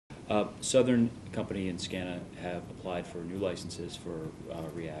Southern Company and Scana have applied for new licenses for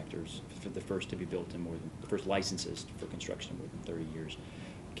reactors, for the first to be built in the first licenses for construction in more than 30 years.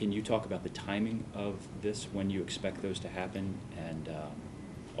 Can you talk about the timing of this, when you expect those to happen, and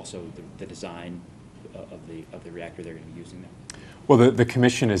also the design of the reactor they're going to be using there? Well, the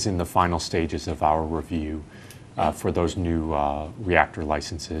Commission is in the final stages of our review for those new reactor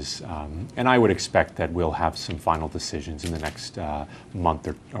licenses, and I would expect that we'll have some final decisions in the next month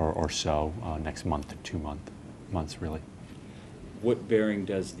or so, next month to 2 months really. What bearing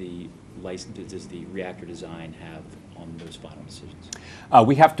does the reactor design have on those final decisions?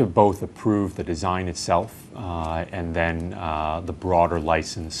 We have to both approve the design itself and then the broader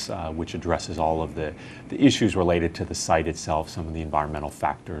license, which addresses all of the issues related to the site itself, some of the environmental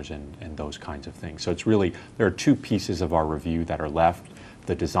factors and those kinds of things. So it's really, there are two pieces of our review that are left,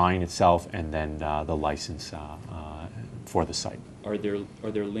 the design itself and then the license for the site. Are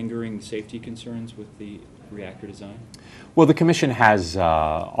there lingering safety concerns with the reactor design? Well, the Commission has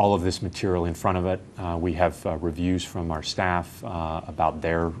all of this material in front of it. We have reviews from our staff about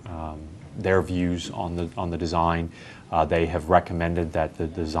their views on the design. They have recommended that the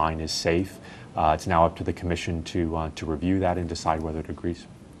design is safe. It's now up to the Commission to review that and decide whether it agrees.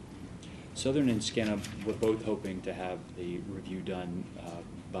 Southern and Scana were both hoping to have the review done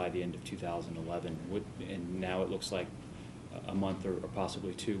by the end of 2011, and now it looks like a month or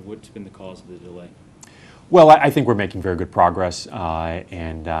possibly two. What's been the cause of the delay? Well, I think we're making very good progress,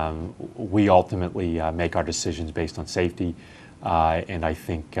 and we ultimately make our decisions based on safety, and I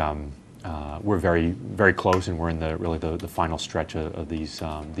think we're very, very close, and we're in really the final stretch of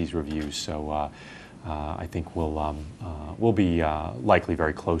these reviews. So I think we'll be likely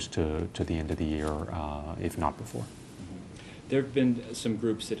very close to the end of the year, if not before. There have been some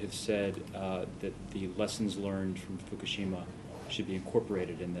groups that have said that the lessons learned from Fukushima should be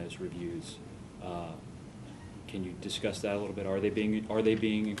incorporated in those reviews. Can you discuss that a little bit? Are they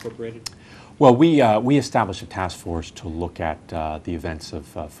being incorporated? Well, we established a task force to look at the events of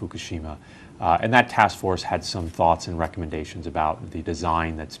Fukushima, and that task force had some thoughts and recommendations about the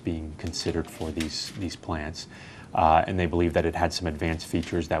design that's being considered for these plants, and they believe that it had some advanced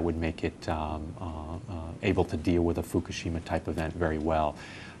features that would make it able to deal with a Fukushima type event very well.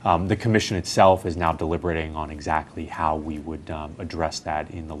 The Commission itself is now deliberating on exactly how we would address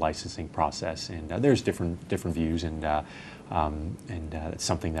that in the licensing process, and there's different views, and it's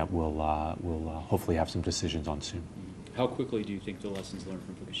something that we'll hopefully have some decisions on soon. How quickly do you think the lessons learned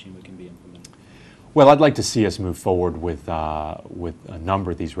from Fukushima can be implemented? Well, I'd like to see us move forward with a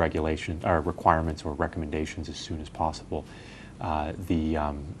number of these requirements or recommendations as soon as possible.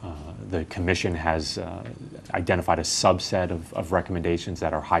 The Commission has identified a subset of recommendations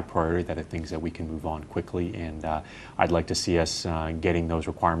that are high priority, that are things that we can move on quickly, and I'd like to see us getting those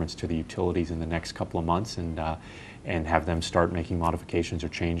requirements to the utilities in the next couple of months, and have them start making modifications or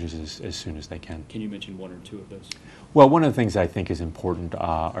changes as soon as they can. Can you mention one or two of those? Well, one of the things I think is important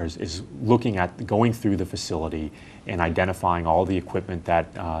is looking at going through the facility and identifying all the equipment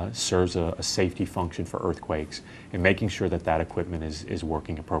that serves a safety function for earthquakes, and making sure that that equipment is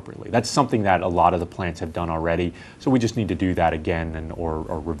working appropriately. That's something that a lot of the plants have done already, so we just need to do that again or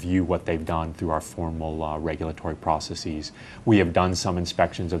review what they've done through our formal regulatory processes. We have done some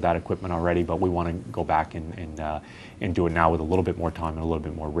inspections of that equipment already, but we want to go back and do it now with a little bit more time and a little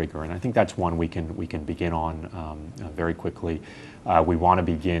bit more rigor. And I think that's one we can begin on very quickly. We want to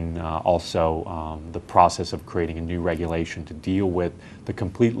begin also the process of creating a new regulation to deal with the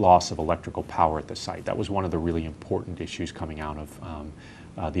complete loss of electrical power at the site. That was one of the really important issues coming out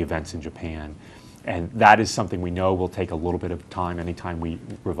of the events in Japan. And that is something we know will take a little bit of time. Anytime we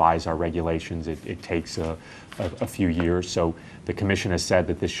revise our regulations, it takes a few years. So the Commission has said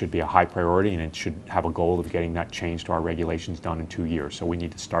that this should be a high priority, and it should have a goal of getting that change to our regulations done in 2 years. So we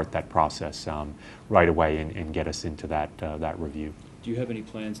need to start that process right away and get us into that review. Do you have any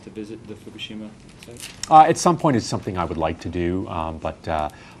plans to visit the Fukushima site? At some point, it's something I would like to do, but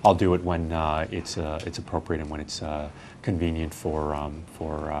I'll do it when it's appropriate and when it's convenient for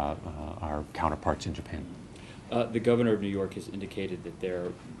our counterparts in Japan. The governor of New York has indicated that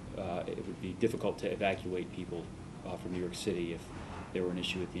it would be difficult to evacuate people from New York City if there were an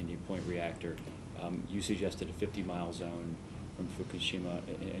issue with the Indian Point reactor. You suggested a 50-mile zone from Fukushima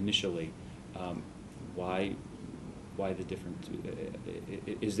initially. Why the difference?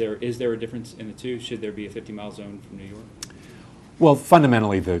 Is there a difference in the two? Should there be a 50-mile zone from New York? Well,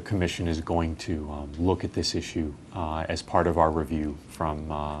 fundamentally, the Commission is going to look at this issue as part of our review from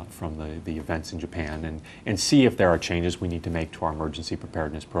the events in Japan and see if there are changes we need to make to our emergency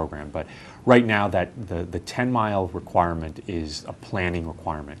preparedness program. But right now, that the 10-mile requirement is a planning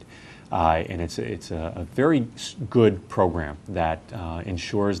requirement. And it's a very good program that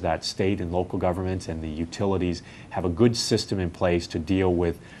ensures that state and local governments and the utilities have a good system in place to deal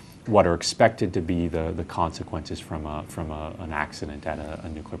with what are expected to be the consequences from an accident at a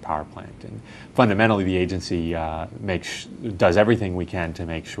nuclear power plant. And fundamentally, the agency does everything we can to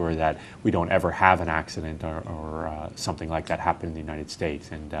make sure that we don't ever have an accident or something like that happen in the United States.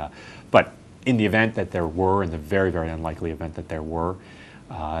 And but in the event that there were, in the very, very unlikely event that there were,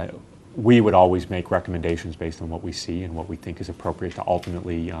 we would always make recommendations based on what we see and what we think is appropriate to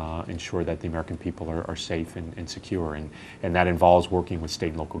ultimately ensure that the American people are safe and secure. And that involves working with state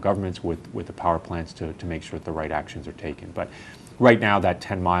and local governments, with the power plants to make sure that the right actions are taken. But right now, that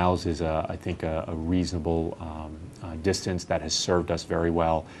 10 miles is, I think, a reasonable distance that has served us very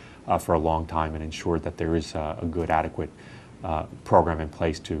well for a long time and ensured that there is a good, adequate program in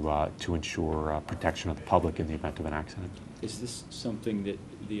place to ensure protection of the public in the event of an accident. Is this something that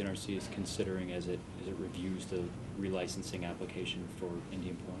the NRC is considering as it reviews the relicensing application for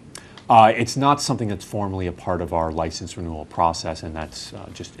Indian Point? It's not something that's formally a part of our license renewal process, and that's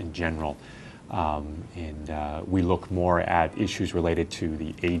just in general. We look more at issues related to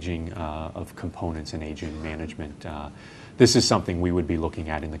the aging of components and aging management. This is something we would be looking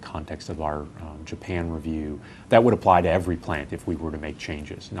at in the context of our Japan review. That would apply to every plant if we were to make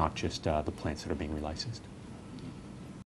changes, not just the plants that are being relicensed.